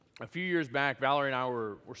a few years back, Valerie and I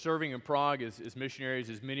were serving in Prague as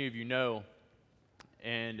missionaries, as many of you know,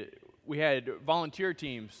 and we had volunteer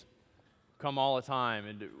teams come all the time,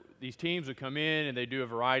 and these teams would come in and they do a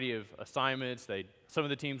variety of assignments. Some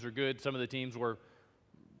of the teams were good, some of the teams were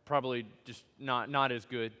probably just not as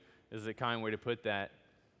good, is the kind way to put that.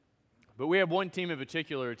 But we had one team in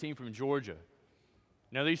particular, a team from Georgia.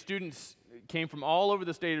 Now these students came from all over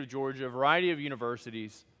the state of Georgia, a variety of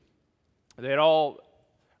universities. They had all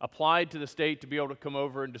applied to the state to be able to come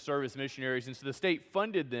over and to serve as missionaries, and so the state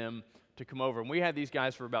funded them to come over. And we had these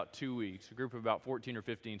guys for about 2 weeks, a group of about 14 or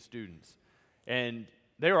 15 students. And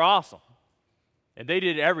they were awesome. And they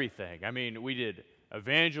did everything. I mean, we did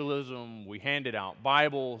evangelism, we handed out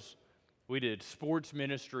Bibles, we did sports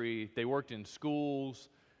ministry, they worked in schools,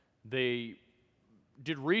 they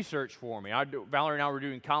did research for me. Valerie and I were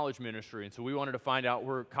doing college ministry, and so we wanted to find out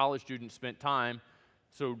where college students spent time,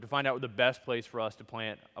 so to find out the best place for us to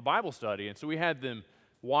plant a Bible study. And so we had them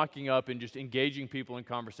walking up and just engaging people in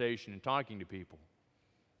conversation and talking to people.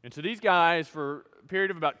 And so these guys, for a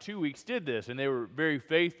period of about 2 weeks, did this, and they were very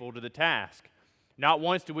faithful to the task. Not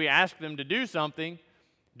once did we ask them to do something,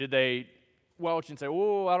 did they welch and say,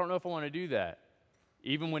 "Oh, I don't know if I want to do that."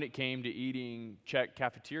 Even when it came to eating Czech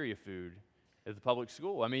cafeteria food at the public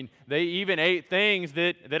school. I mean, they even ate things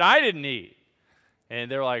that I didn't eat. And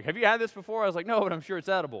they're like, "Have you had this before?" I was like, "No, but I'm sure it's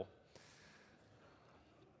edible."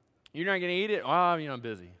 "You're not going to eat it?" "Oh, I'm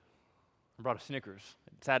busy. I brought a Snickers.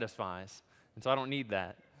 It satisfies, and so I don't need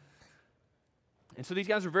that." And so these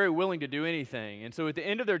guys are very willing to do anything. And so at the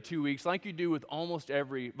end of their 2 weeks, like you do with almost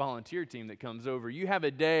every volunteer team that comes over, you have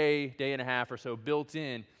a day and a half or so built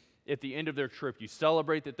in at the end of their trip. You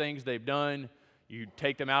celebrate the things they've done. You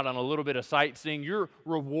take them out on a little bit of sightseeing. You're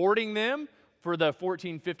rewarding them for the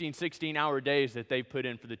 14, 15, 16-hour days that they've put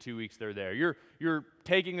in for the 2 weeks they're there. You're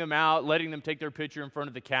taking them out, letting them take their picture in front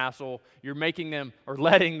of the castle. You're making them, or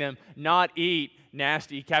letting them, not eat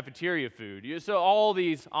nasty cafeteria food. So all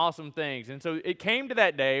these awesome things. And so it came to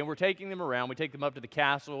that day, and we're taking them around. We take them up to the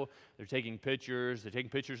castle. They're taking pictures. They're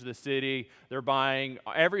taking pictures of the city. They're buying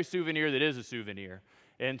every souvenir that is a souvenir.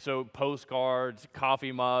 And so postcards,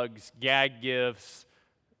 coffee mugs, gag gifts.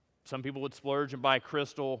 Some people would splurge and buy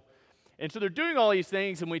crystal. And so they're doing all these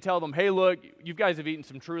things, and we tell them, "Hey, look, you guys have eaten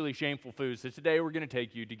some truly shameful food, so today we're going to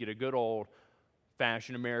take you to get a good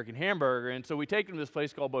old-fashioned American hamburger." And so we take them to this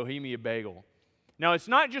place called Bohemia Bagel. Now, it's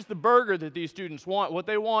not just the burger that these students want. What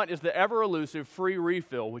they want is the ever-elusive free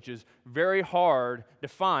refill, which is very hard to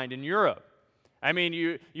find in Europe. I mean,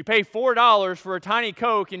 you pay $4 for a tiny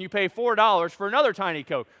Coke, and you pay $4 for another tiny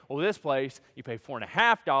Coke. Well, this place, you pay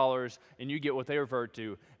 $4.50, and you get what they refer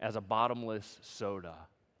to as a bottomless soda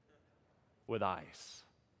with ice.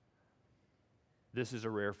 This is a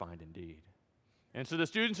rare find indeed. And so the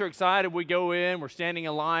students are excited. We go in, we're standing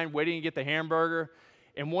in line, waiting to get the hamburger,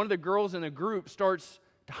 and one of the girls in the group starts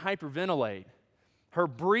to hyperventilate. Her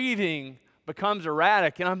breathing becomes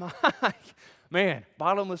erratic, and I'm like, man,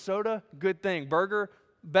 bottomless soda, good thing. Burger,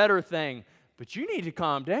 better thing. But you need to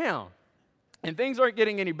calm down. And things aren't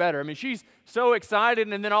getting any better. I mean, she's so excited,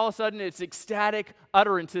 and then all of a sudden it's ecstatic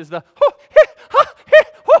utterances, the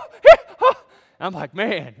I'm like,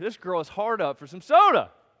 man, this girl is hard up for some soda.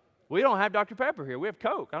 We don't have Dr. Pepper here. We have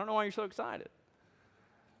Coke. I don't know why you're so excited.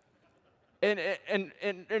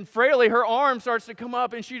 And frailly, her arm starts to come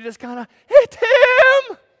up, and she just kind of, "It's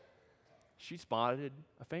him!" She spotted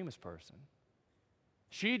a famous person.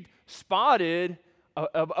 She'd spotted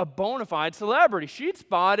a bona fide celebrity. She'd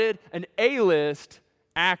spotted an A-list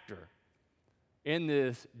actor in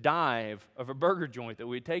this dive of a burger joint that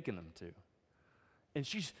we'd taken them to. And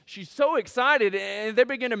she's so excited, and they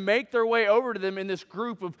begin to make their way over to them in this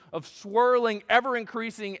group of swirling,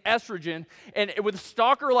 ever-increasing estrogen, and with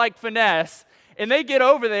stalker-like finesse, and they get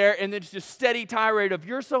over there, and it's just steady tirade of,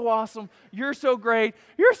 "You're so awesome, you're so great,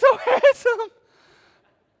 you're so handsome.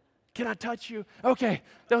 Can I touch you? Okay,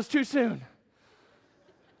 that was too soon."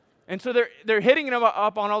 And so they're hitting him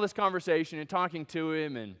up on all this conversation and talking to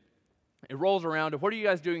him, and it rolls around to, "What are you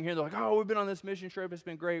guys doing here?" They're like, "Oh, we've been on this mission trip. It's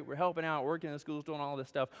been great. We're helping out, working in the schools, doing all this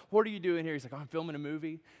stuff. What are you doing here?" He's like, "Oh, I'm filming a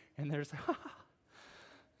movie." And they're just like,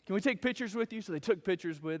 "Can we take pictures with you?" So they took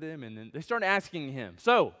pictures with him, and then they started asking him,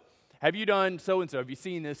 "So, have you done so-and-so? Have you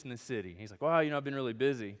seen this in the city?" And he's like, "Well, I've been really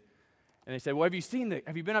busy." And they said, "Well, have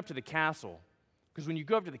you been up to the castle? Because when you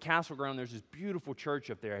go up to the castle ground, there's this beautiful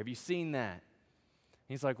church up there. Have you seen that?" And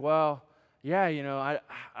he's like, "Well, yeah,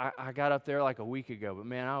 I got up there like a week ago, but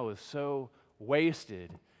man, I was so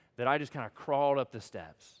wasted that I just kind of crawled up the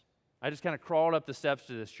steps. I just kind of crawled up the steps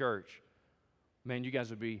to this church." Man, you guys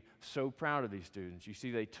would be so proud of these students. You see,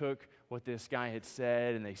 they took what this guy had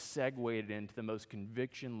said, and they segued it into the most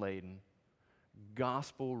conviction-laden,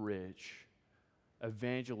 gospel-rich,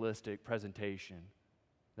 evangelistic presentation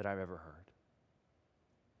that I've ever heard.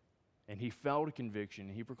 And he fell to conviction,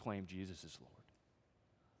 and he proclaimed Jesus as Lord.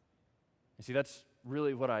 And see, that's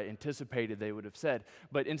really what I anticipated they would have said.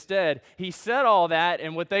 But instead, he said all that,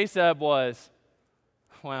 and what they said was,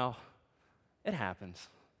 well, it happens.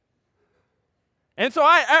 And so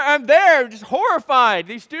I'm there just horrified.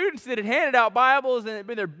 These students that had handed out Bibles and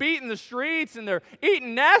they're beating the streets and they're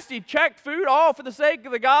eating nasty checked food all for the sake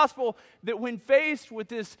of the gospel, that when faced with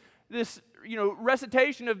this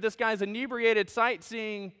recitation of this guy's inebriated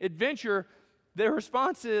sightseeing adventure, their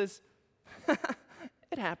response is,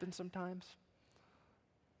 it happens sometimes.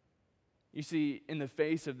 You see, in the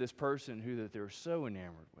face of this person who that they're so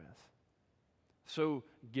enamored with, so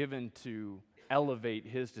given to elevate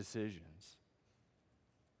his decisions,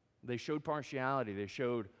 they showed partiality. They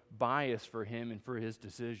showed bias for him and for his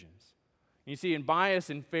decisions. You see, in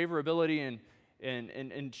bias and favorability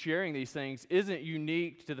and sharing these things isn't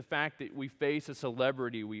unique to the fact that we face a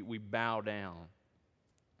celebrity, we bow down.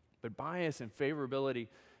 But bias and favorability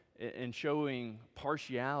and showing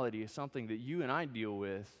partiality is something that you and I deal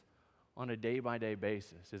with on a day-by-day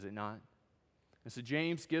basis, is it not? And so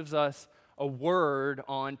James gives us a word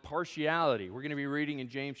on partiality. We're going to be reading in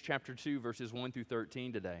James chapter 2, verses 1 through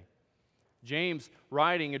 13 today. James,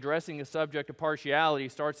 writing, addressing the subject of partiality,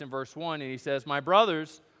 starts in verse 1, and he says, "My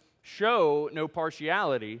brothers, show no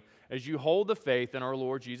partiality as you hold the faith in our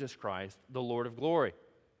Lord Jesus Christ, the Lord of glory.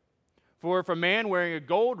 For if a man wearing a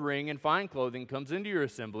gold ring and fine clothing comes into your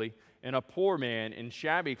assembly, and a poor man in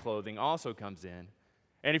shabby clothing also comes in,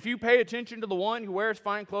 and if you pay attention to the one who wears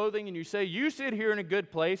fine clothing and you say, 'You sit here in a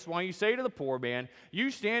good place,' while you say to the poor man, 'You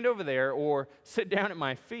stand over there,' or 'Sit down at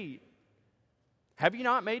my feet,' have you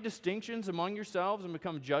not made distinctions among yourselves and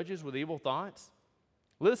become judges with evil thoughts?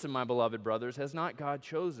 Listen, my beloved brothers, has not God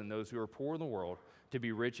chosen those who are poor in the world to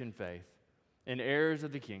be rich in faith and heirs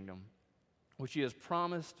of the kingdom, which he has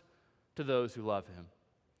promised to those who love him?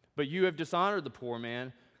 But you have dishonored the poor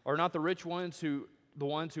man. Are not the rich ones the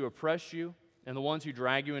ones who oppress you and the ones who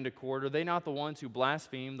drag you into court? Are they not the ones who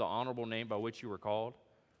blaspheme the honorable name by which you were called?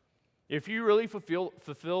 If you really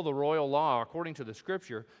fulfill the royal law according to the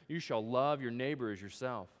Scripture, you shall love your neighbor as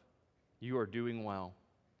yourself. You are doing well.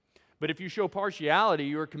 But if you show partiality,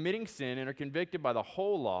 you are committing sin and are convicted by the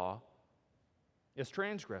whole law as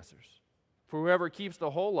transgressors. For whoever keeps the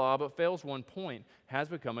whole law but fails one point has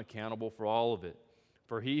become accountable for all of it.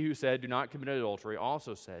 For he who said, 'Do not commit adultery,'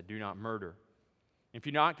 also said, 'Do not murder.' If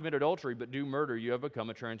you not commit adultery but do murder, you have become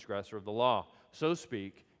a transgressor of the law. So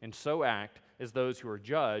speak and so act as those who are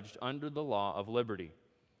judged under the law of liberty.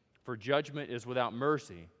 For judgment is without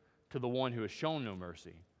mercy to the one who has shown no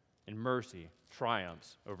mercy, and mercy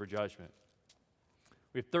triumphs over judgment."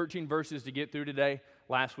 We have 13 verses to get through today.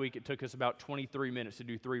 Last week it took us about 23 minutes to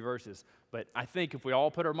do 3 verses. But I think if we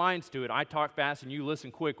all put our minds to it, I talk fast and you listen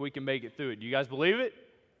quick, we can make it through it. Do you guys believe it?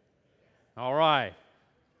 All right.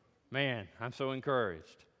 Man, I'm so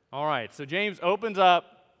encouraged. All right, so James opens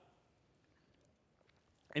up,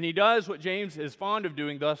 and he does what James is fond of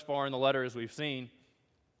doing thus far in the letter, as we've seen.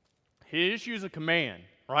 He issues a command,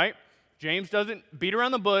 right? James doesn't beat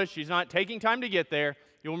around the bush. He's not taking time to get there.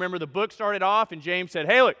 You'll remember the book started off, and James said,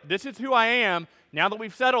 "Hey, look, this is who I am. Now that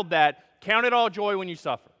we've settled that, count it all joy when you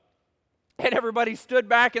suffer." And everybody stood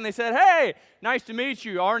back, and they said, "Hey, nice to meet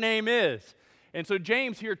you. Our name is." And so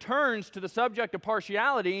James here turns to the subject of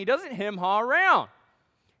partiality, and he doesn't hem-haw around.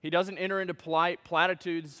 He doesn't enter into polite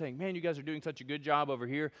platitudes saying, "Man, you guys are doing such a good job over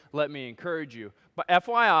here. Let me encourage you. But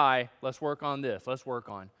FYI, let's work on this. Let's work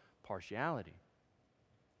on partiality."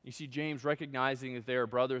 You see, James, recognizing that they are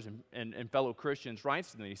brothers and fellow Christians,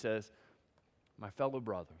 writes to them. He says, "My fellow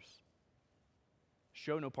brothers,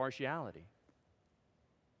 show no partiality."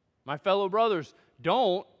 My fellow brothers,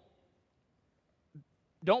 don't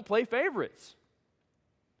play favorites.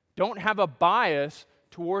 Don't have a bias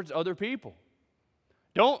towards other people.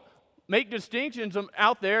 Don't make distinctions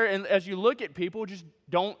out there, and as you look at people, just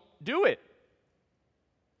don't do it.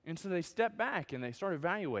 And so they step back and they start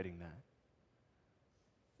evaluating that.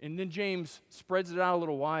 And then James spreads it out a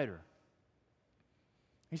little wider.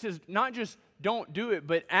 He says, not just don't do it,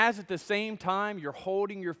 but as at the same time you're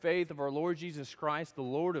holding your faith of our Lord Jesus Christ, the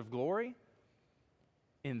Lord of glory,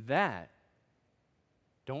 in that,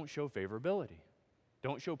 don't show favorability.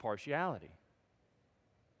 Don't show partiality.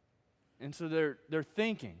 And so they're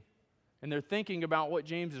thinking, and they're thinking about what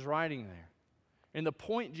James is writing there. And the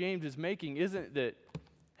point James is making isn't that,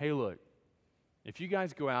 hey, look, if you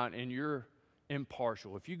guys go out and you're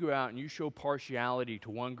impartial, if you go out and you show partiality to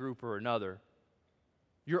one group or another,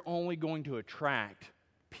 you're only going to attract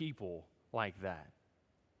people like that.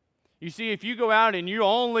 You see, if you go out and you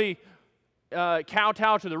only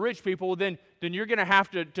kowtow to the rich people, then you're going to have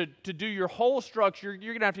to do your whole structure.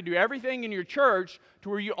 You're going to have to do everything in your church to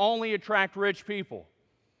where you only attract rich people.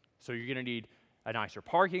 So you're going to need a nicer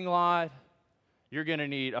parking lot. You're going to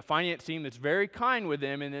need a finance team that's very kind with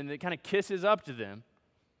them and then that kind of kisses up to them.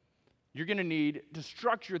 You're going to need to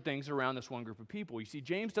structure things around this one group of people. You see,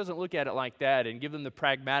 James doesn't look at it like that and give them the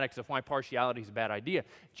pragmatics of why partiality is a bad idea.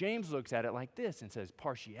 James looks at it like this and says,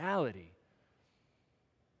 partiality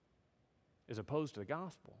is opposed to the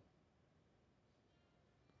gospel.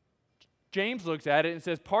 James looks at it and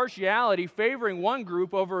says, partiality, favoring one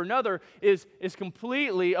group over another, is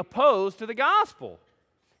completely opposed to the gospel.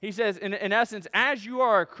 He says, in essence, as you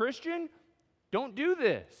are a Christian, don't do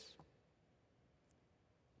this.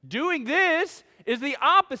 Doing this is the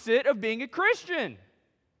opposite of being a Christian.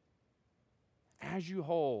 As you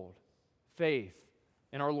hold faith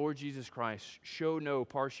in our Lord Jesus Christ, show no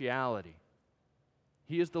partiality.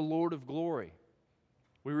 He is the Lord of glory.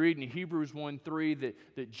 We read in Hebrews 1:3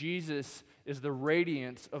 that Jesus is the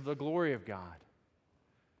radiance of the glory of God.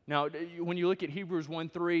 Now, when you look at Hebrews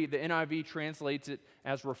 1:3, the NIV translates it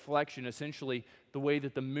as reflection, essentially the way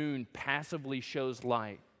that the moon passively shows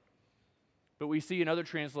light. But we see in other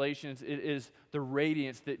translations, it is the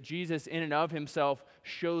radiance that Jesus in and of himself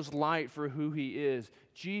shows light for who he is.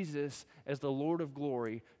 Jesus, as the Lord of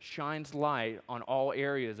glory, shines light on all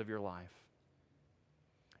areas of your life.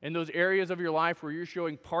 In those areas of your life where you're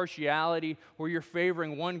showing partiality, where you're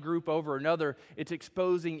favoring one group over another, it's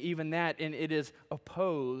exposing even that, and it is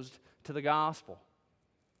opposed to the gospel.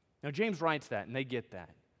 Now, James writes that, and they get that.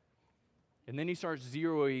 And then he starts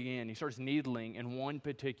zeroing in, he starts needling in one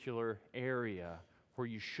particular area where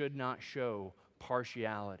you should not show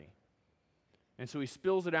partiality. And so he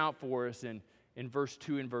spills it out for us in verse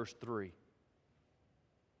 2 and verse 3.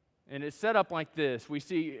 And it's set up like this. We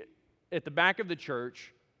see at the back of the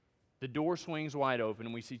church, the door swings wide open,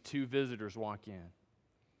 and we see two visitors walk in.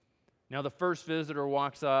 Now, the first visitor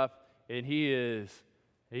walks up, and he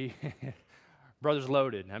brother's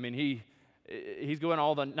loaded. I mean, he's going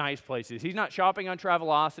all the nice places. He's not shopping on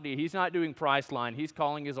Travelocity. He's not doing Priceline. He's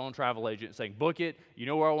calling his own travel agent saying, book it. You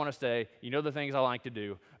know where I want to stay. You know the things I like to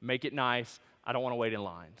do. Make it nice. I don't want to wait in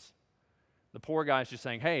lines. The poor guy's just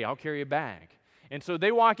saying, hey, I'll carry a bag. And so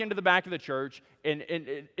they walk into the back of the church, and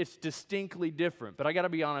it's distinctly different. But I got to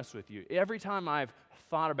be honest with you. Every time I've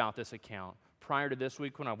thought about this account prior to this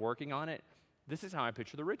week when I'm working on it, this is how I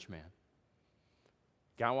picture the rich man.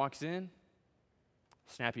 Guy walks in,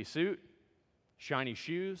 snappy suit, shiny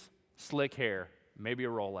shoes, slick hair, maybe a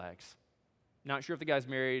Rolex. Not sure if the guy's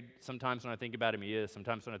married. Sometimes when I think about him, he is.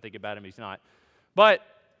 Sometimes when I think about him, he's not. But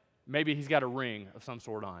maybe he's got a ring of some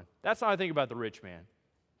sort on. That's how I think about the rich man.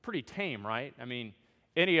 Pretty tame, right? I mean,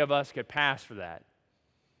 any of us could pass for that.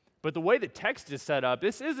 But the way the text is set up,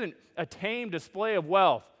 this isn't a tame display of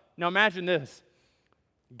wealth. Now imagine this.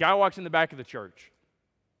 Guy walks in the back of the church.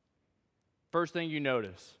 First thing you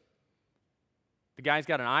notice, the guy's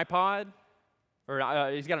got an iPod, or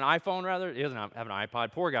he's got an iPhone rather. He doesn't have an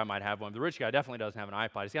iPod. Poor guy might have one. The rich guy definitely doesn't have an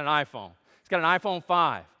iPod. He's got an iPhone. He's got an iPhone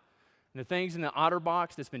 5. And the thing's in the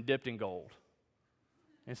OtterBox that's been dipped in gold.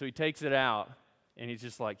 And so he takes it out. And he's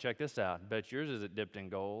just like, check this out. I bet yours isn't dipped in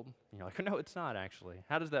gold. And you're like, no, it's not actually.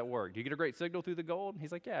 How does that work? Do you get a great signal through the gold? And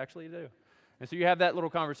he's like, yeah, actually you do. And so you have that little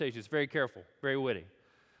conversation. It's very careful, very witty.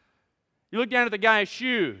 You look down at the guy's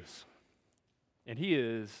shoes, and he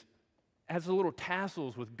has the little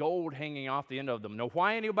tassels with gold hanging off the end of them. Now,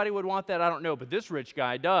 why anybody would want that, I don't know, but this rich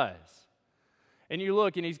guy does. And you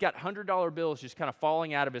look, and he's got $100 bills just kind of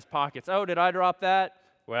falling out of his pockets. Oh, did I drop that?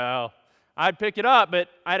 Well, I'd pick it up, but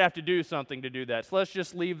I'd have to do something to do that. So let's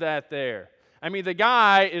just leave that there. I mean, the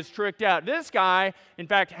guy is tricked out. This guy, in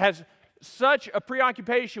fact, has such a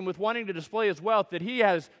preoccupation with wanting to display his wealth that he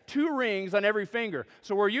has 2 rings on every finger.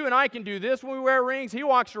 So where you and I can do this when we wear rings, he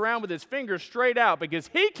walks around with his fingers straight out because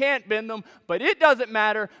he can't bend them, but it doesn't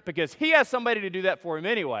matter because he has somebody to do that for him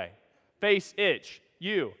anyway. Face itch.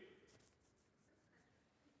 You.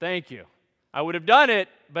 Thank you. I would have done it,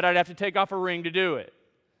 but I'd have to take off a ring to do it.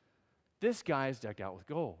 This guy is decked out with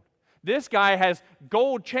gold. This guy has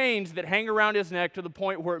gold chains that hang around his neck to the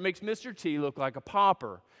point where it makes Mr. T look like a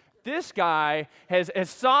pauper. This guy has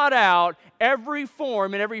sought out every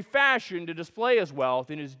form and every fashion to display his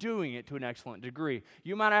wealth and is doing it to an excellent degree.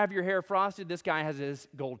 You might have your hair frosted. This guy has his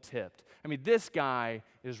gold tipped. I mean, this guy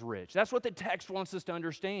is rich. That's what the text wants us to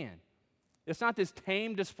understand. It's not this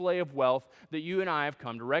tame display of wealth that you and I have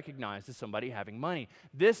come to recognize as somebody having money.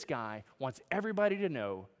 This guy wants everybody to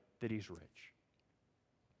know that he's rich.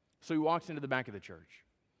 So he walks into the back of the church.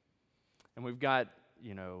 And we've got,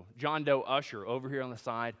 John Doe Usher over here on the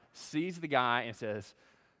side, sees the guy and says,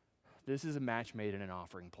 this is a match made in an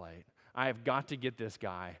offering plate. I have got to get this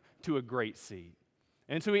guy to a great seat.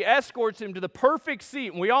 And so he escorts him to the perfect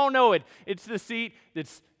seat. And we all know it. It's the seat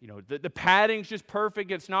that's, the padding's just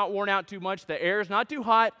perfect. It's not worn out too much. The air's not too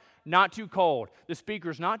hot, not too cold. The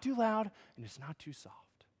speaker's not too loud, and it's not too soft.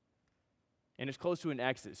 And it's close to an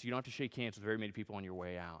exit, so you don't have to shake hands with very many people on your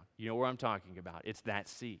way out. You know where I'm talking about. It's that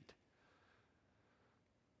seat.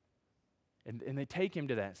 And they take him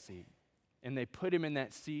to that seat, and they put him in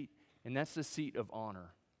that seat, and that's the seat of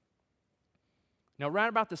honor. Now, right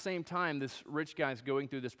about the same time, this rich guy's going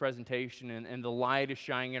through this presentation, and the light is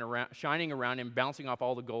shining around him, bouncing off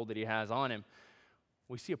all the gold that he has on him,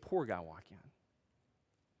 we see a poor guy walk in.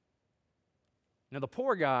 Now, the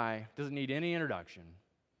poor guy doesn't need any introduction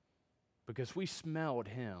because we smelled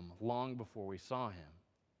him long before we saw him.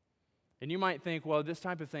 And you might think, well, this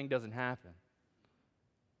type of thing doesn't happen.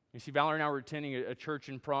 You see, Valerie and I were attending a church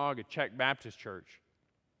in Prague, a Czech Baptist church.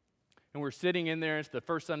 And we're sitting in there. It's the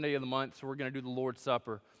first Sunday of the month, so we're going to do the Lord's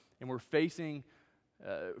Supper. And we're facing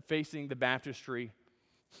the baptistry.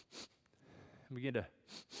 And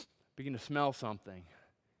begin to smell something.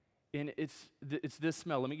 And it's this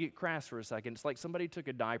smell. Let me get crass for a second. It's like somebody took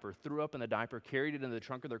a diaper, threw up in the diaper, carried it in the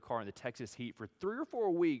trunk of their car in the Texas heat for 3 or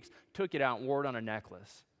 4 weeks, took it out and wore it on a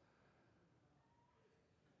necklace.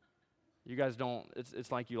 You guys don't,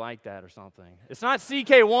 it's like you like that or something. It's not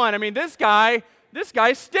CK1. I mean, this guy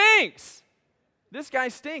stinks. This guy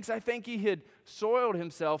stinks. I think he had soiled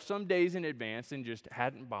himself some days in advance and just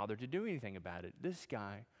hadn't bothered to do anything about it. This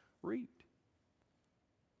guy reeked.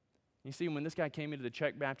 You see, when this guy came into the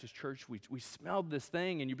Czech Baptist church, we smelled this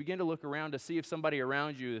thing, and you begin to look around to see if somebody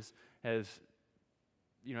around you is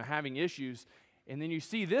having issues. And then you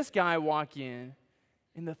see this guy walk in,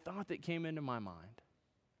 and the thought that came into my mind,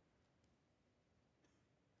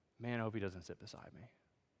 man, I hope he doesn't sit beside me.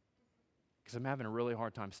 Because I'm having a really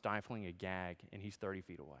hard time stifling a gag, and he's 30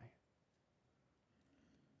 feet away.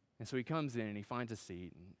 And so he comes in, and he finds a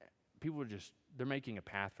seat, and people they're making a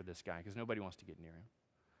path for this guy because nobody wants to get near him.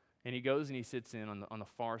 And he goes and he sits in on the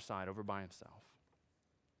far side over by himself.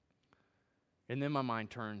 And then my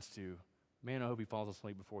mind turns to, man, I hope he falls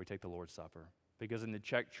asleep before we take the Lord's Supper. Because in the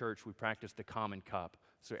Czech church, we practice the common cup,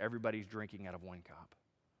 so everybody's drinking out of one cup.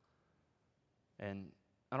 And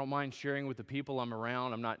I don't mind sharing with the people I'm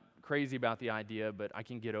around. I'm not crazy about the idea, but I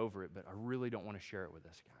can get over it. But I really don't want to share it with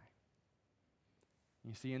this guy.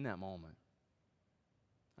 You see, in that moment,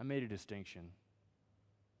 I made a distinction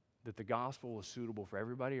that the gospel was suitable for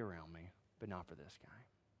everybody around me, but not for this guy.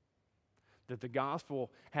 That the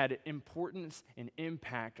gospel had importance and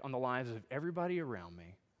impact on the lives of everybody around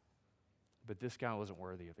me, but this guy wasn't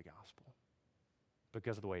worthy of the gospel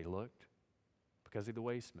because of the way he looked, because of the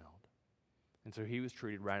way he smelled. And so he was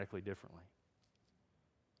treated radically differently.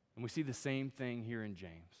 And we see the same thing here in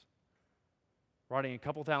James. Writing a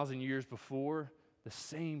couple thousand years before, the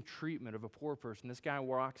same treatment of a poor person. This guy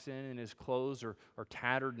walks in and his clothes are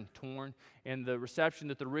tattered and torn. And the reception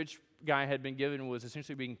that the rich guy had been given was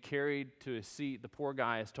essentially being carried to his seat. The poor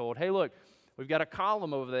guy is told, hey, look, we've got a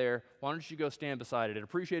column over there. Why don't you go stand beside it? I'd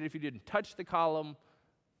appreciate it if you didn't touch the column.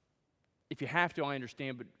 If you have to, I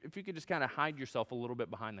understand, but if you could just kind of hide yourself a little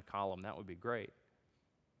bit behind the column, that would be great.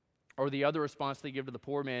 Or the other response they give to the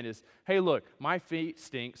poor man is, hey, look, my feet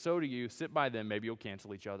stink, so do you. Sit by them, maybe you'll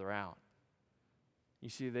cancel each other out. You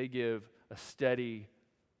see, they give a steady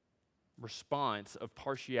response of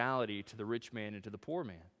partiality to the rich man and to the poor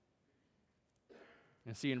man.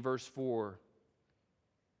 And see, in verse 4,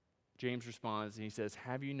 James responds and he says,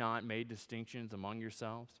 have you not made distinctions among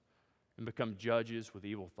yourselves and become judges with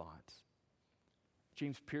evil thoughts?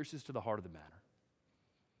 James pierces to the heart of the matter.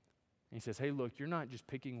 And he says, hey, look, you're not just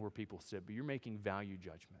picking where people sit, but you're making value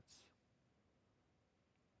judgments.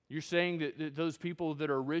 You're saying that those people that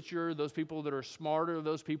are richer, those people that are smarter,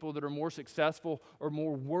 those people that are more successful are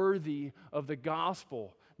more worthy of the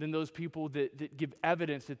gospel than those people that give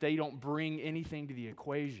evidence that they don't bring anything to the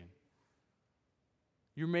equation.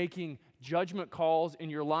 You're making judgment calls in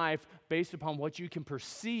your life based upon what you can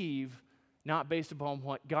perceive, not based upon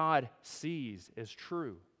what God sees as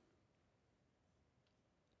true.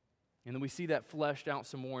 And then we see that fleshed out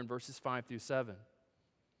some more in verses 5 through 7.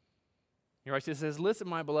 He writes, it says, listen,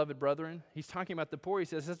 my beloved brethren. He's talking about the poor. He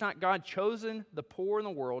says, has not God chosen the poor in the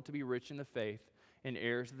world to be rich in the faith and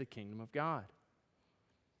heirs of the kingdom of God?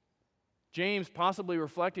 James, possibly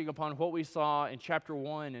reflecting upon what we saw in chapter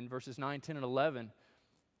 1 in verses 9, 10, and 11,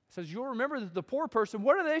 says, you'll remember that the poor person,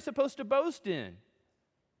 what are they supposed to boast in?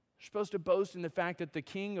 They're supposed to boast in the fact that the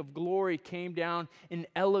King of glory came down and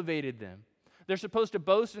elevated them. They're supposed to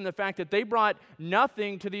boast in the fact that they brought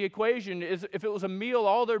nothing to the equation. If it was a meal,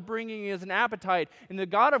 all they're bringing is an appetite. And the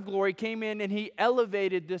God of glory came in and he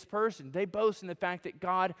elevated this person. They boast in the fact that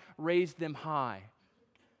God raised them high.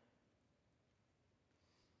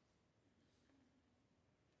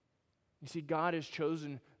 You see, God has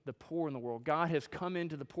chosen the poor in the world. God has come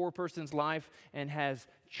into the poor person's life and has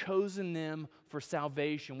chosen them for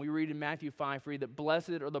salvation. We read in Matthew 5:3 that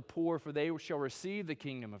blessed are the poor, for they shall receive the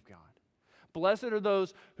kingdom of God. Blessed are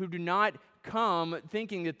those who do not come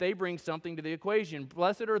thinking that they bring something to the equation.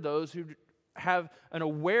 Blessed are those who have an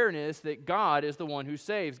awareness that God is the one who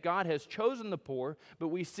saves. God has chosen the poor, but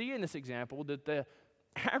we see in this example that the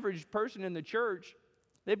average person in the church,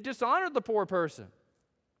 they've dishonored the poor person.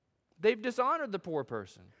 They've dishonored the poor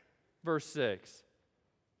person. Verse 6.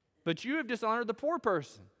 But you have dishonored the poor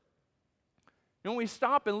person. And when we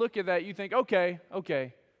stop and look at that, you think, okay,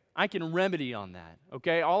 I can remedy on that.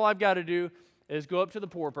 Okay, all I've got to do is go up to the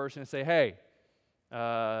poor person and say, hey,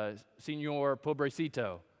 Senor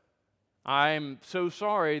Pobrecito, I'm so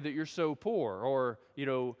sorry that you're so poor. Or,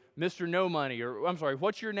 Mr. No Money. Or, I'm sorry,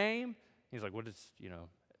 what's your name? He's like, what is,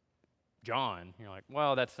 John. You're like,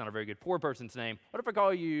 well, that's not a very good poor person's name. What if I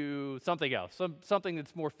call you something else, something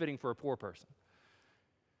that's more fitting for a poor person?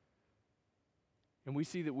 And we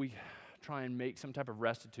see that we try and make some type of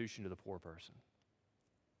restitution to the poor person.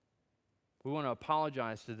 We want to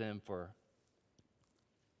apologize to them for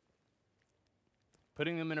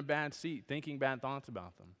putting them in a bad seat, thinking bad thoughts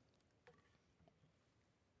about them.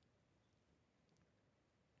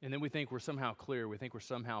 And then we think we're somehow clear. We think we're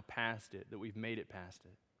somehow past it, that we've made it past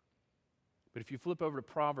it. But if you flip over to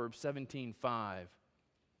Proverbs 17:5,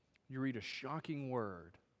 you read a shocking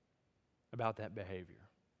word about that behavior.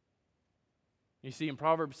 You see, in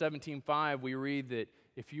Proverbs 17:5, we read that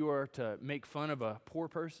if you are to make fun of a poor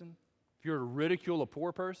person, if you're to ridicule a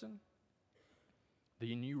poor person,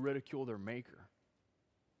 then you ridicule their maker.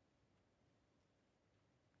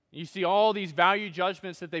 You see all these value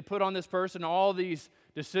judgments that they put on this person, all these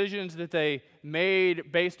decisions that they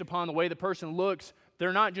made based upon the way the person looks.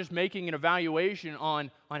 They're not just making an evaluation on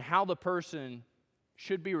how the person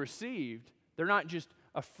should be received. They're not just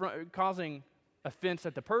causing offense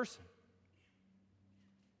at the person,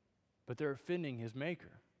 but they're offending his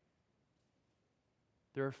maker.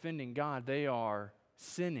 They're offending God. They are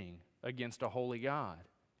sinning against a holy God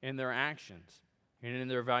in their actions and in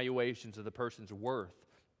their evaluations of the person's worth,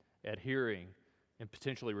 adhering and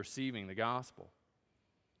potentially receiving the gospel.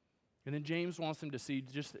 And then James wants them to see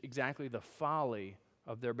just exactly the folly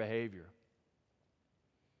of their behavior.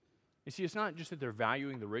 You see, it's not just that they're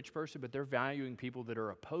valuing the rich person, but they're valuing people that are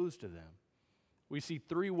opposed to them. We see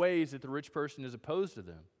three ways that the rich person is opposed to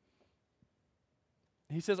them.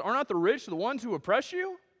 He says, are not the rich the ones who oppress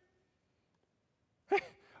you? What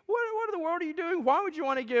in the world are you doing? Why would you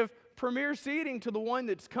want to give premier seating to the one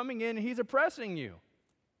that's coming in and he's oppressing you?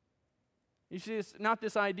 You see, it's not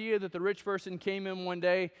this idea that the rich person came in one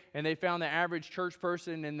day and they found the average church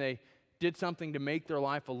person and they did something to make their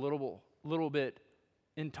life a little bit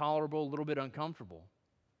intolerable, a little bit uncomfortable.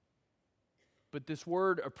 But this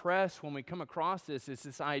word oppress, when we come across this, is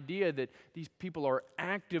this idea that these people are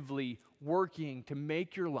actively working to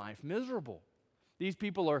make your life miserable. These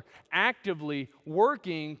people are actively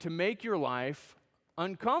working to make your life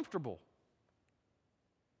uncomfortable.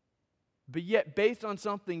 But yet, based on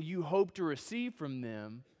something you hope to receive from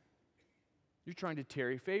them, you're trying to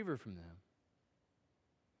tarry favor from them.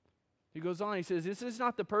 He goes on, he says, this is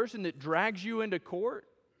not the person that drags you into court.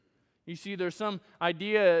 You see, there's some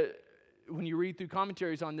idea when you read through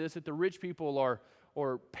commentaries on this that the rich people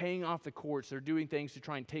are paying off the courts. They're doing things to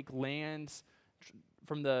try and take lands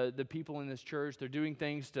from the people in this church. They're doing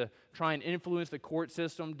things to try and influence the court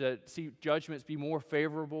system to see judgments be more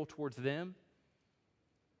favorable towards them.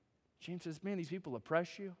 James says, man, these people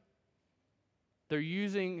oppress you. They're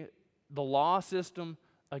using the law system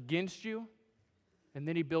against you. And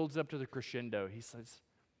then he builds up to the crescendo. He says,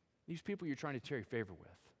 these people you're trying to tarry favor with,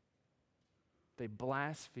 they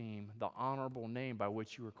blaspheme the honorable name by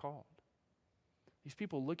which you were called. These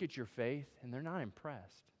people look at your faith and they're not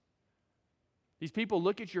impressed. These people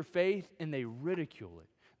look at your faith and they ridicule it.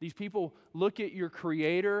 These people look at your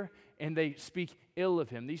Creator and they speak ill of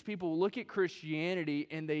Him. These people look at Christianity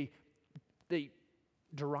and they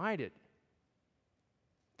deride it.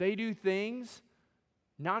 They do things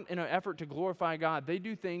not in an effort to glorify God. They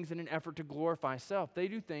do things in an effort to glorify self. They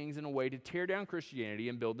do things in a way to tear down Christianity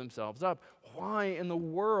and build themselves up. Why in the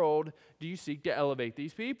world do you seek to elevate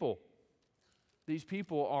these people? These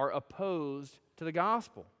people are opposed to the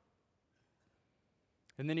gospel.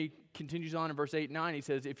 And then he continues on in verse 8 and 9. He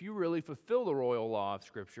says, if you really fulfill the royal law of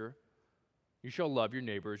Scripture, You shall love your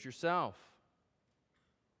neighbor as yourself.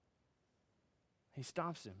 He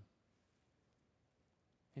stops him.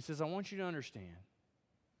 He says, I want you to understand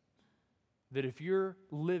that if you're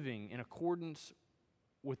living in accordance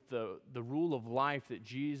with the rule of life that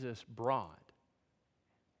Jesus brought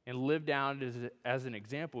and lived out as an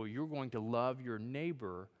example, you're going to love your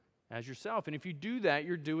neighbor as yourself. And if you do that,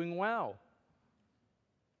 you're doing well.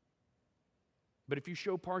 But if you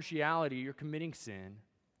show partiality, you're committing sin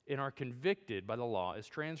and are convicted by the law as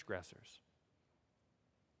transgressors.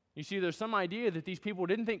 You see, there's some idea that these people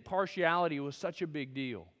didn't think partiality was such a big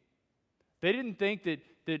deal. They didn't think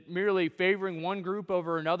that merely favoring one group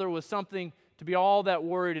over another was something to be all that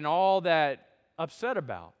worried and all that upset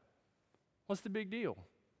about. What's the big deal?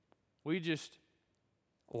 We just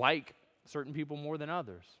like certain people more than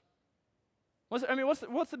others.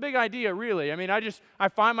 What's the big idea, really? I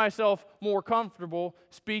find myself more comfortable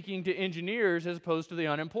speaking to engineers as opposed to the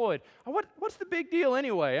unemployed. What's the big deal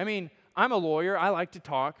anyway? I'm a lawyer. I like to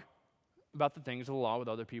talk about the things of the law with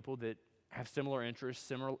other people that have similar interests,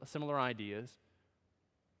 similar ideas.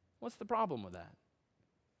 What's the problem with that?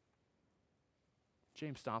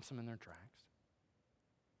 James stops them in their tracks.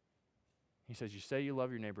 He says, you say you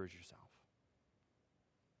love your neighbor as yourself.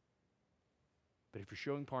 But if you're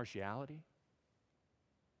showing partiality,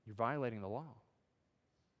 you're violating the law.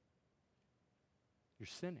 You're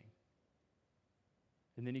sinning.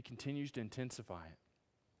 And then he continues to intensify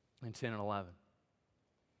it in 10 and 11.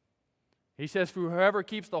 He says, for whoever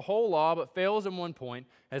keeps the whole law but fails in one point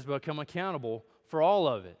has become accountable for all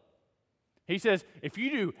of it. He says, if you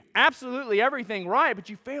do absolutely everything right, but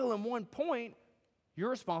you fail in one point, you're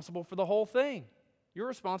responsible for the whole thing. You're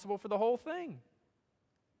responsible for the whole thing.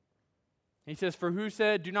 He says, for who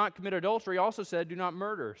said, do not commit adultery, also said, do not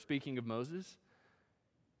murder, speaking of Moses.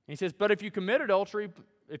 He says, but if you do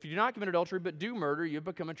not commit adultery, but do murder, you've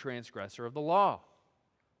become a transgressor of the law.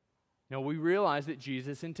 Now, we realize that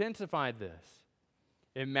Jesus intensified this.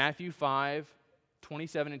 In Matthew 5,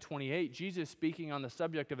 27 and 28, Jesus, speaking on the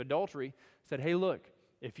subject of adultery, said, hey, look,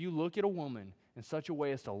 if you look at a woman in such a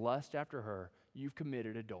way as to lust after her, you've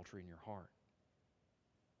committed adultery in your heart.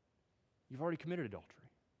 You've already committed adultery.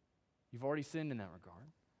 You've already sinned in that regard.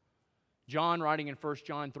 John, writing in 1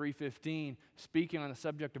 John 3:15, speaking on the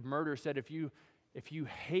subject of murder, said, if you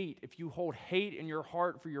hold hate in your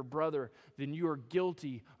heart for your brother, then you are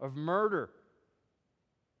guilty of murder.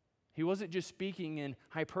 He wasn't just speaking in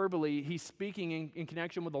hyperbole, he's speaking in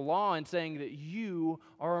connection with the law and saying that you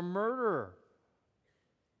are a murderer.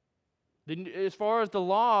 As far as the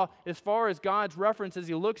law, as far as God's reference as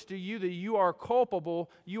he looks to you, that you are culpable,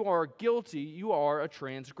 you are guilty, you are a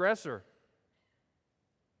transgressor.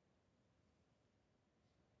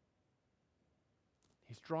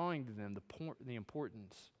 He's drawing to them the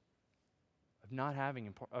importance of not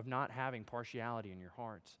having partiality in your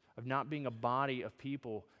hearts, of not being a body of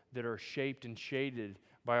people that are shaped and shaded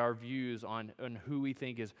by our views on who we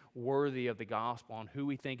think is worthy of the gospel, on who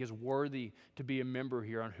we think is worthy to be a member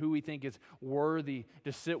here, on who we think is worthy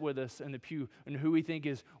to sit with us in the pew, and who we think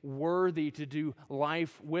is worthy to do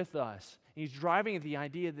life with us. And he's driving at the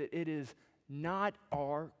idea that it is not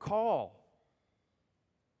our call.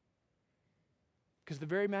 Because the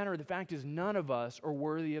very matter of the fact is none of us are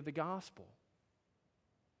worthy of the gospel.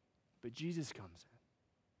 But Jesus comes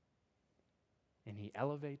in, and he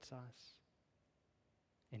elevates us,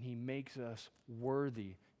 and he makes us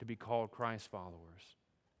worthy to be called Christ followers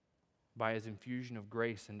by his infusion of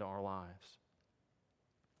grace into our lives.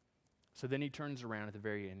 So then he turns around at the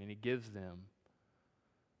very end and he gives them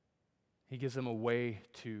a way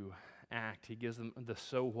to act. He gives them the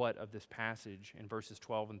so what of this passage in verses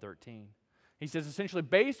 12 and 13. He says essentially,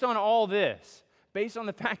 based on all this, based on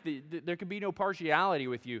the fact that there could be no partiality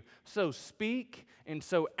with you, so speak and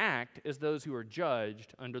so act as those who are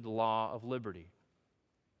judged under the law of liberty.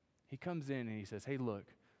 He comes in and he says, hey, look,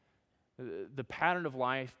 the pattern of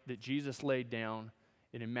life that Jesus laid down,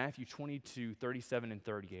 and in Matthew 22, 37 and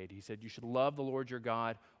 38, he said, you should love the Lord your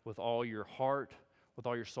God with all your heart, with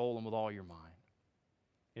all your soul, and with all your mind.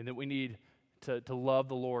 And that we need to love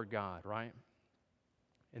the Lord God, right?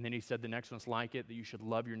 And then he said the next one's like it, that you should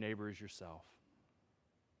love your neighbor as yourself.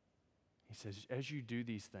 He says, as you do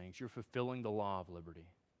these things, you're fulfilling the law of liberty.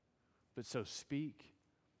 But so speak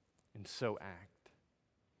and so act.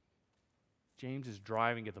 James is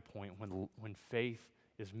driving at the point when faith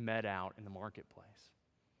is met out in the marketplace.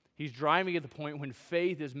 He's driving at the point when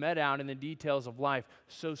faith is met out in the details of life.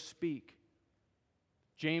 So speak.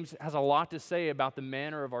 James has a lot to say about the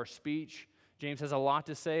manner of our speech. James has a lot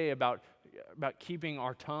to say about keeping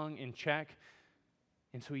our tongue in check.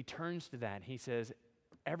 And so he turns to that. He says,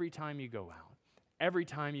 every time you go out, every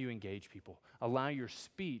time you engage people, allow your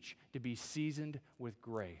speech to be seasoned with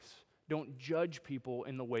grace. Don't judge people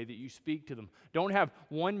in the way that you speak to them. Don't have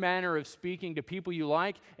one manner of speaking to people you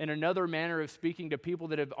like and another manner of speaking to people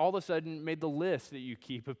that have all of a sudden made the list that you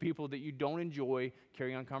keep of people that you don't enjoy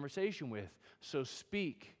carrying on conversation with. So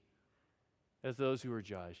speak as those who are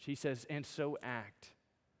judged. He says, and so act.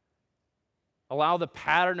 Allow the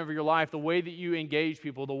pattern of your life, the way that you engage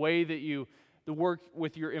people, the way that you work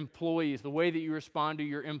with your employees, the way that you respond to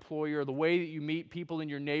your employer, the way that you meet people in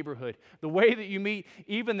your neighborhood, the way that you meet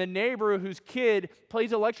even the neighbor whose kid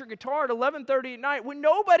plays electric guitar at 11:30 at night when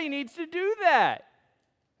nobody needs to do that.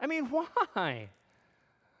 I mean, why?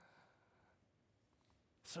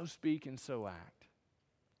 So speak and so act.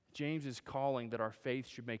 James is calling that our faith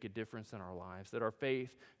should make a difference in our lives, that our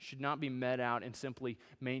faith should not be met out in simply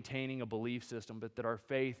maintaining a belief system, but that our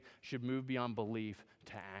faith should move beyond belief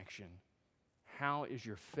to action. How is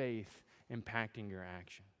your faith impacting your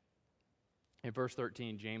action? In verse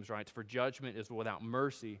 13, James writes, for judgment is without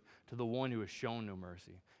mercy to the one who has shown no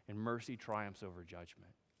mercy, and mercy triumphs over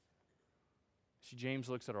judgment. See, James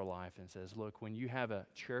looks at our life and says, look, when you have a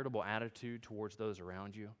charitable attitude towards those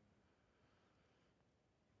around you,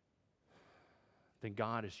 then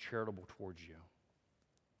God is charitable towards you.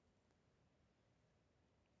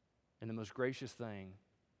 And the most gracious thing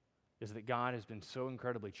is that God has been so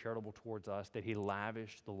incredibly charitable towards us that he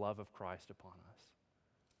lavished the love of Christ upon us.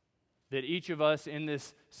 That each of us in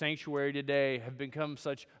this sanctuary today have become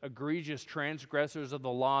such egregious transgressors of the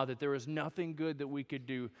law that there is nothing good that we could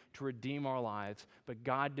do to redeem our lives, but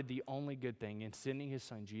God did the only good thing in sending his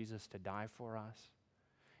son Jesus to die for us.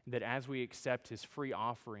 That as we accept his free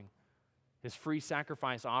offering, his free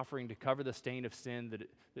sacrifice offering to cover the stain of sin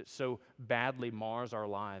that so badly mars our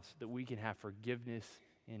lives, that we can have forgiveness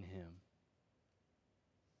in him.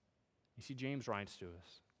 You see, James writes to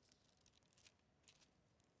us,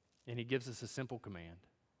 and he gives us a simple command.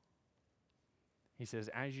 He says,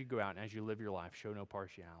 as you go out and as you live your life, show no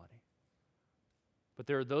partiality. But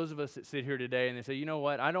there are those of us that sit here today and they say, you know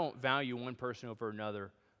what, I don't value one person over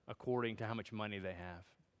another according to how much money they have.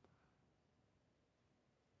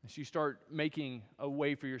 As you start making a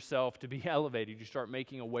way for yourself to be elevated, you start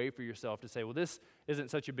making a way for yourself to say, well, this isn't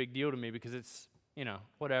such a big deal to me because it's,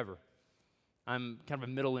 whatever. I'm kind of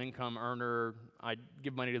a middle income earner. I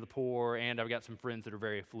give money to the poor, and I've got some friends that are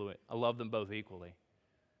very affluent. I love them both equally.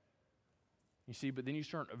 You see, but then you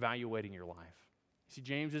start evaluating your life. You see,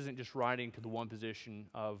 James isn't just writing to the one position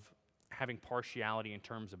of having partiality in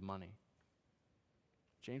terms of money.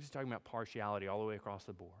 James is talking about partiality all the way across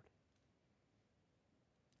the board.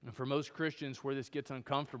 And for most Christians, where this gets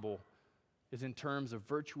uncomfortable is in terms of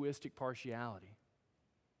virtuistic partiality.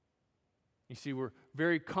 You see, we're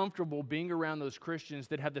very comfortable being around those Christians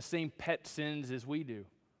that have the same pet sins as we do.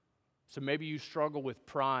 So maybe you struggle with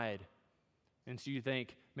pride. And so you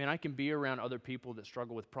think, man, I can be around other people that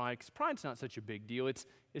struggle with pride because pride's not such a big deal. It's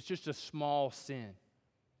just a small sin.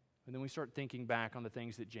 And then we start thinking back on the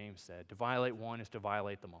things that James said. To violate one is to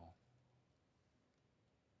violate them all.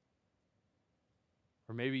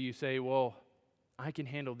 Or maybe you say, well, I can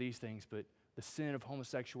handle these things, but the sin of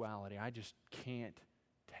homosexuality, I just can't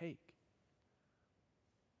take.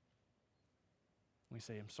 We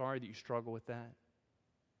say, I'm sorry that you struggle with that,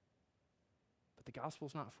 but the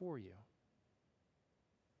gospel's not for you.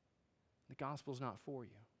 The gospel's not for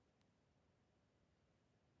you.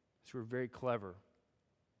 So we're very clever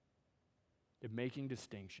at making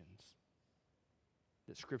distinctions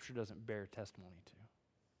that Scripture doesn't bear testimony to.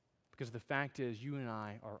 Because the fact is, you and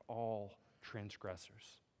I are all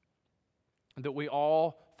transgressors. And that we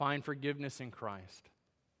all find forgiveness in Christ.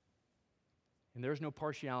 And there's no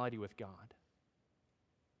partiality with God.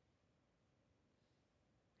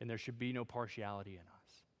 And there should be no partiality in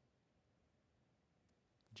us.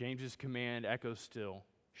 James's command echoes still,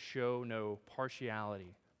 show no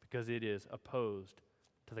partiality, because it is opposed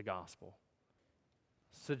to the gospel.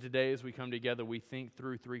 So today as we come together, we think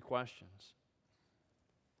through three questions.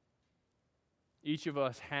 Each of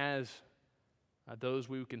us has those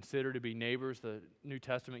we would consider to be neighbors. The New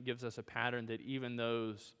Testament gives us a pattern that even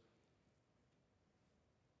those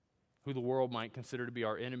who the world might consider to be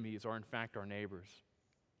our enemies are in fact our neighbors.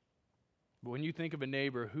 But when you think of a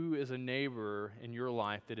neighbor, who is a neighbor in your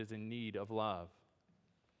life that is in need of love?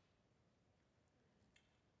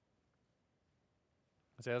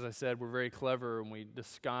 So as I said, we're very clever and we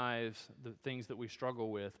disguise the things that we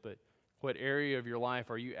struggle with, but what area of your life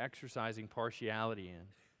are you exercising partiality in?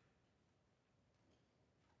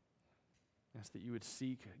 Yes, that you would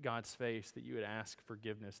seek God's face, that you would ask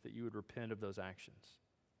forgiveness, that you would repent of those actions.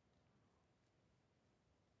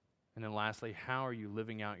 And then lastly, how are you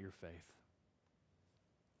living out your faith?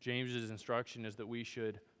 James's instruction is that we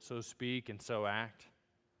should so speak and so act.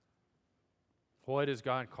 What is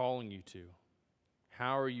God calling you to?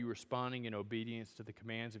 How are you responding in obedience to the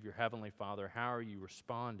commands of your Heavenly Father? How are you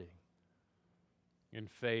responding in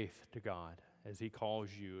faith to God as He calls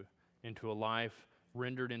you into a life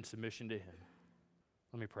rendered in submission to Him?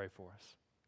 Let me pray for us.